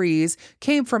Donald DeFreeze,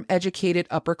 came from educated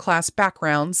upper-class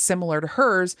backgrounds similar to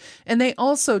hers, and they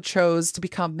also chose to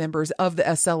become members of the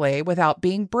SLA without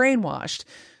being brainwashed.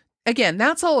 Again,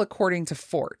 that's all according to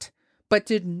Fort. But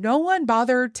did no one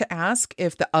bother to ask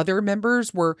if the other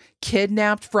members were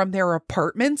kidnapped from their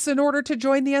apartments in order to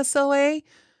join the SLA?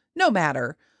 No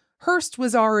matter. Hearst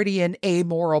was already an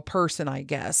amoral person, I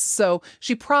guess, so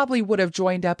she probably would have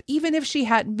joined up even if she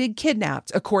hadn't been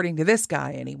kidnapped, according to this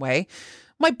guy anyway.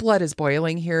 My blood is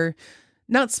boiling here,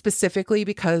 not specifically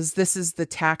because this is the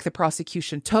tack the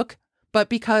prosecution took, but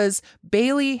because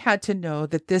Bailey had to know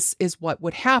that this is what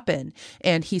would happen,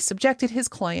 and he subjected his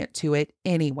client to it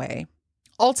anyway.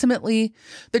 Ultimately,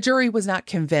 the jury was not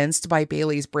convinced by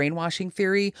Bailey's brainwashing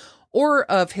theory or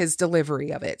of his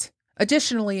delivery of it.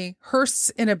 Additionally, Hearst's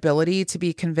inability to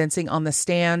be convincing on the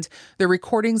stand, the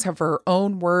recordings of her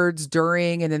own words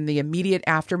during and in the immediate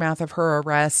aftermath of her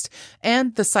arrest,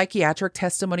 and the psychiatric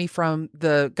testimony from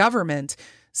the government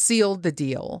sealed the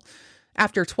deal.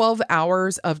 After 12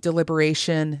 hours of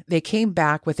deliberation, they came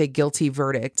back with a guilty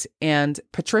verdict, and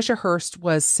Patricia Hearst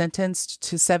was sentenced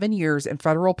to 7 years in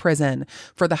federal prison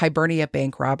for the Hibernia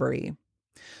bank robbery.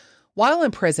 While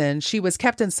in prison, she was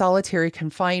kept in solitary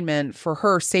confinement for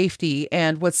her safety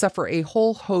and would suffer a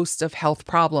whole host of health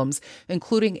problems,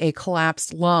 including a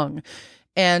collapsed lung.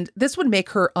 And this would make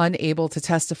her unable to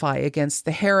testify against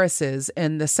the Heirresses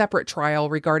in the separate trial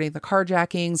regarding the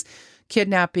carjackings,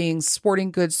 kidnappings, sporting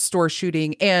goods store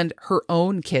shooting, and her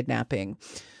own kidnapping.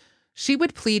 She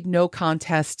would plead no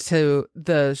contest to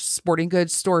the sporting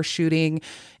goods store shooting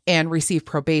and receive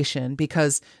probation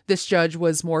because this judge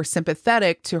was more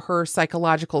sympathetic to her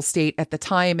psychological state at the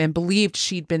time and believed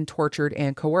she'd been tortured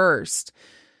and coerced.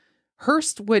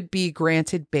 Hearst would be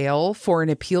granted bail for an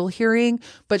appeal hearing,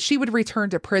 but she would return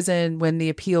to prison when the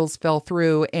appeals fell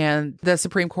through and the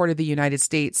Supreme Court of the United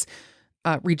States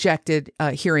rejected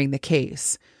hearing the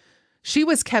case. She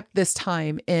was kept this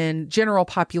time in general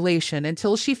population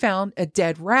until she found a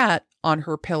dead rat on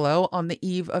her pillow on the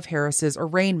eve of Heiress's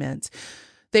arraignment.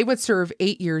 They would serve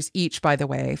 8 years each, by the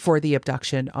way, for the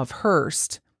abduction of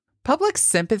Hearst. Public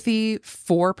sympathy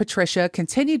for Patricia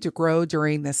continued to grow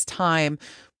during this time.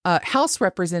 House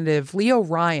Representative Leo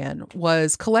Ryan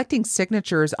was collecting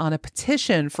signatures on a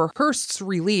petition for Hearst's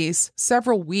release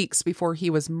several weeks before he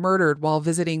was murdered while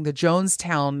visiting the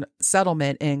Jonestown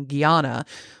settlement in Guyana.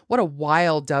 What a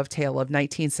wild dovetail of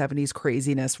 1970s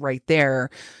craziness right there.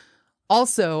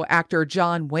 Also, actor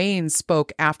John Wayne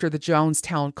spoke after the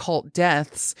Jonestown cult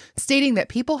deaths, stating that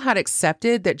people had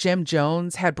accepted that Jim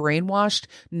Jones had brainwashed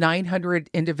 900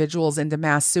 individuals into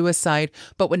mass suicide,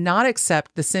 but would not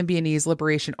accept the Symbionese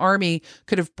Liberation Army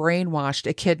could have brainwashed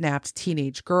a kidnapped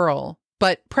teenage girl.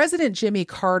 But President Jimmy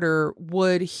Carter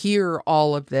would hear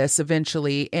all of this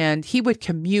eventually, and he would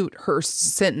commute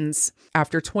Hearst's sentence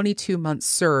after 22 months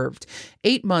served,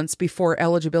 8 months before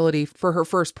eligibility for her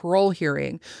first parole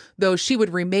hearing, though she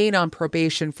would remain on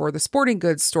probation for the sporting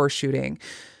goods store shooting.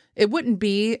 It wouldn't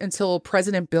be until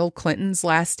President Bill Clinton's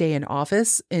last day in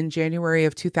office in January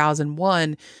of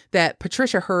 2001 that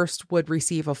Patricia Hearst would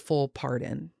receive a full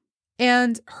pardon.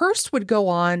 And Hearst would go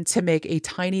on to make a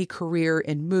tiny career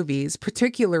in movies,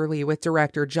 particularly with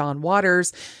director John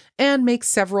Waters, and make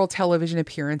several television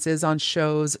appearances on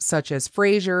shows such as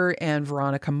Frasier and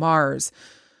Veronica Mars.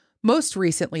 Most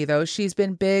recently, though, she's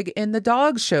been big in the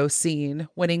dog show scene,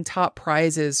 winning top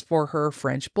prizes for her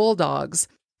French bulldogs.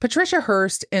 Patricia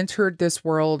Hearst entered this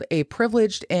world a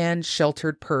privileged and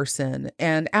sheltered person,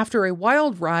 and after a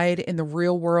wild ride in the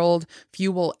real world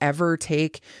few will ever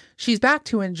take, she's back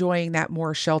to enjoying that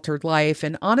more sheltered life,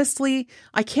 and honestly,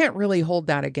 I can't really hold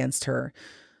that against her.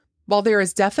 While there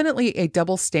is definitely a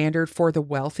double standard for the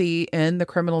wealthy in the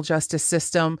criminal justice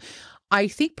system, I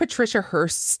think Patricia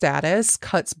Hearst's status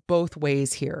cuts both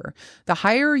ways here. The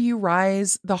higher you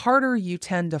rise, the harder you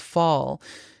tend to fall.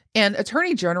 And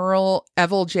Attorney General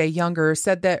Evel J. Younger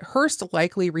said that Hearst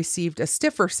likely received a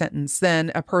stiffer sentence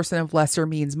than a person of lesser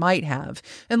means might have.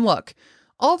 And look,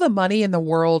 all the money in the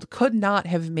world could not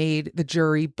have made the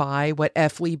jury buy what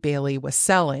F. Lee Bailey was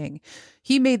selling.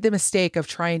 He made the mistake of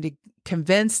trying to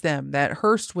convince them that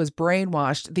Hearst was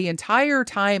brainwashed the entire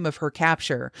time of her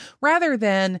capture, rather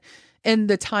than in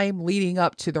the time leading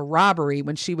up to the robbery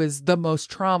when she was the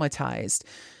most traumatized.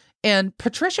 And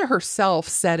Patricia herself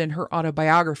said in her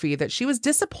autobiography that she was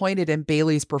disappointed in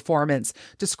Bailey's performance,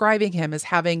 describing him as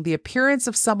having the appearance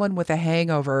of someone with a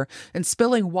hangover and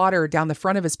spilling water down the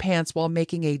front of his pants while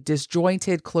making a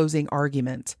disjointed closing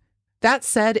argument. That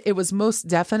said, it was most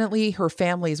definitely her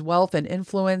family's wealth and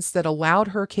influence that allowed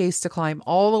her case to climb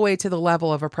all the way to the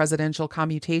level of a presidential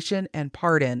commutation and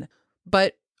pardon.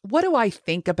 But what do I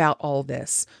think about all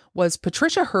this? Was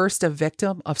Patricia Hearst a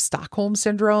victim of Stockholm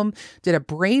Syndrome? Did a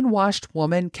brainwashed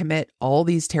woman commit all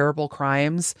these terrible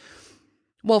crimes?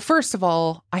 Well, first of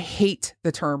all, I hate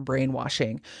the term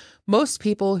brainwashing. Most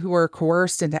people who are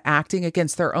coerced into acting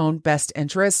against their own best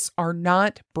interests are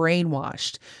not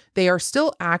brainwashed. They are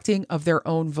still acting of their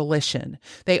own volition.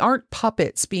 They aren't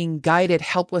puppets being guided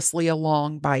helplessly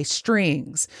along by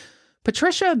strings.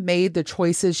 Patricia made the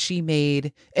choices she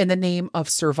made in the name of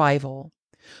survival.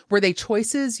 Were they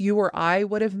choices you or I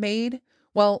would have made?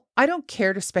 Well, I don't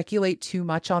care to speculate too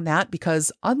much on that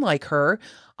because, unlike her,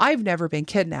 I've never been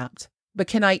kidnapped. But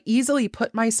can I easily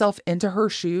put myself into her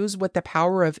shoes with the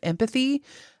power of empathy?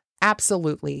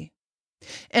 Absolutely.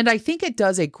 And I think it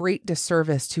does a great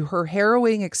disservice to her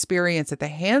harrowing experience at the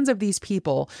hands of these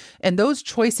people and those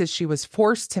choices she was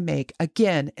forced to make,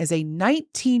 again, as a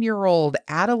 19-year-old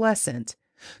adolescent,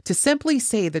 to simply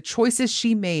say the choices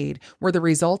she made were the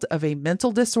result of a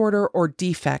mental disorder or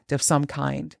defect of some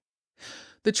kind.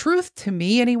 The truth, to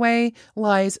me anyway,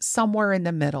 lies somewhere in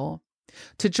the middle.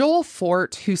 To Joel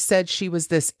Fort, who said she was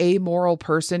this amoral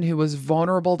person who was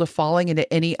vulnerable to falling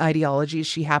into any ideology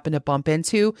she happened to bump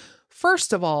into,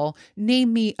 first of all,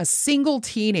 name me a single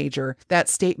teenager that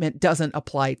statement doesn't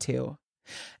apply to.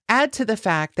 Add to the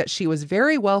fact that she was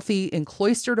very wealthy and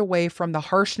cloistered away from the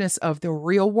harshness of the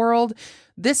real world,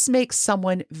 this makes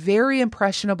someone very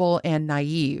impressionable and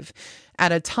naive.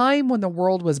 At a time when the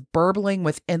world was burbling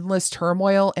with endless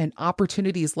turmoil and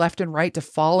opportunities left and right to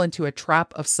fall into a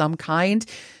trap of some kind,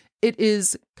 it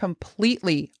is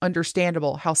completely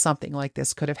understandable how something like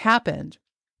this could have happened.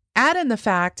 Add in the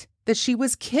fact that she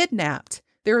was kidnapped.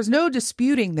 There is no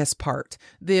disputing this part.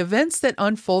 The events that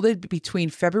unfolded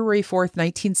between February 4th,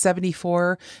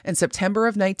 1974 and September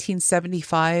of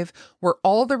 1975 were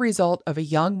all the result of a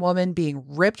young woman being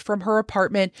ripped from her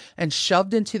apartment and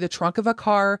shoved into the trunk of a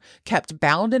car, kept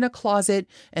bound in a closet,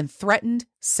 and threatened,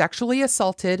 sexually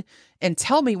assaulted. And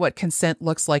tell me what consent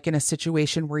looks like in a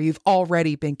situation where you've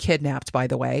already been kidnapped, by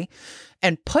the way,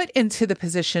 and put into the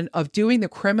position of doing the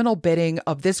criminal bidding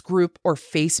of this group or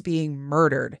face being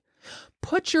murdered.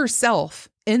 Put yourself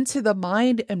into the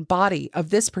mind and body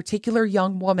of this particular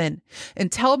young woman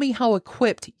and tell me how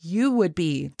equipped you would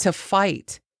be to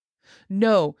fight.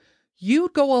 No,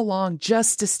 you'd go along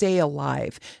just to stay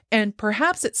alive. And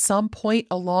perhaps at some point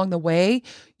along the way,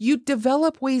 you'd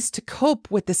develop ways to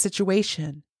cope with the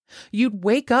situation. You'd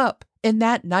wake up in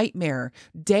that nightmare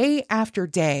day after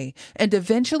day, and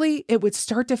eventually it would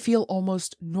start to feel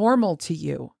almost normal to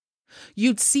you.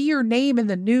 You'd see your name in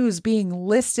the news being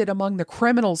listed among the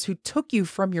criminals who took you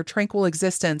from your tranquil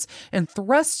existence and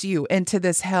thrust you into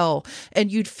this hell,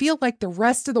 and you'd feel like the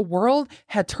rest of the world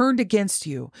had turned against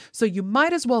you, so you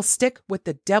might as well stick with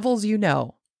the devils you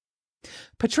know.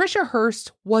 Patricia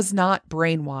Hearst was not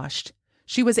brainwashed.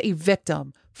 She was a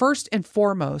victim, first and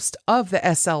foremost, of the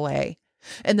SLA,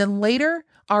 and then later,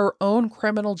 our own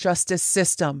criminal justice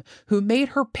system, who made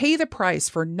her pay the price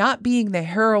for not being the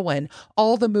heroine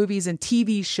all the movies and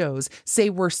TV shows say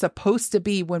we're supposed to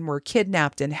be when we're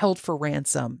kidnapped and held for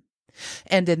ransom.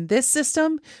 And in this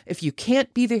system, if you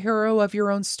can't be the hero of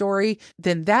your own story,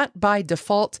 then that by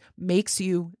default makes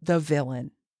you the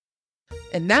villain.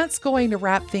 And that's going to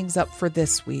wrap things up for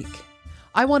this week.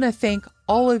 I want to thank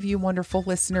all of you wonderful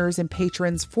listeners and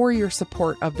patrons for your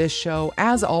support of this show,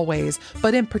 as always,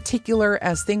 but in particular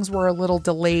as things were a little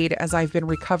delayed as I've been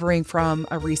recovering from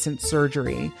a recent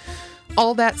surgery.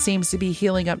 All that seems to be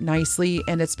healing up nicely,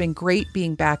 and it's been great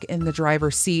being back in the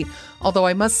driver's seat. Although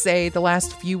I must say, the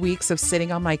last few weeks of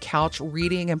sitting on my couch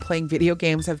reading and playing video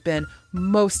games have been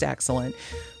most excellent.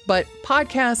 But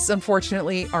podcasts,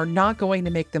 unfortunately, are not going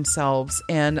to make themselves,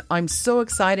 and I'm so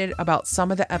excited about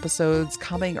some of the episodes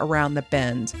coming around the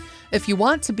bend. If you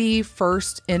want to be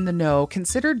first in the know,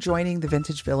 consider joining the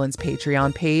Vintage Villains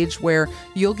Patreon page, where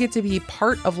you'll get to be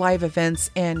part of live events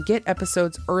and get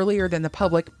episodes earlier than the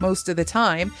public most of the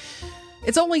time.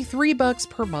 It's only $3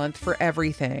 per month for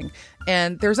everything.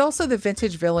 And there's also the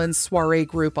Vintage Villains Soiree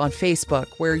group on Facebook,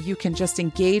 where you can just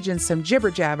engage in some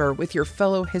jibber-jabber with your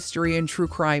fellow history and true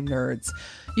crime nerds.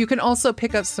 You can also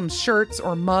pick up some shirts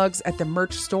or mugs at the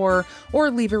merch store,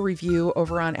 or leave a review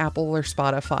over on Apple or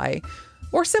Spotify.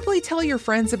 Or simply tell your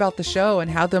friends about the show and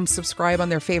have them subscribe on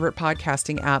their favorite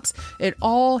podcasting apps. It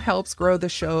all helps grow the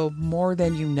show more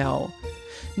than you know.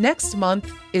 Next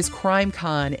month is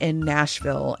CrimeCon in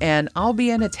Nashville, and I'll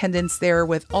be in attendance there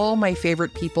with all my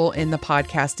favorite people in the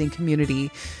podcasting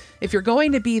community. If you're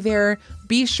going to be there,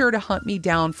 be sure to hunt me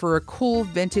down for a cool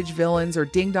Vintage Villains or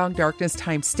Ding Dong Darkness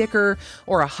Time sticker,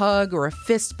 or a hug, or a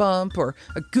fist bump, or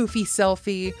a goofy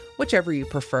selfie, whichever you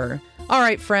prefer. All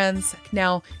right, friends,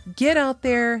 now get out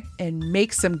there and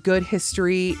make some good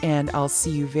history, and I'll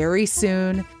see you very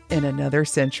soon in another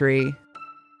century.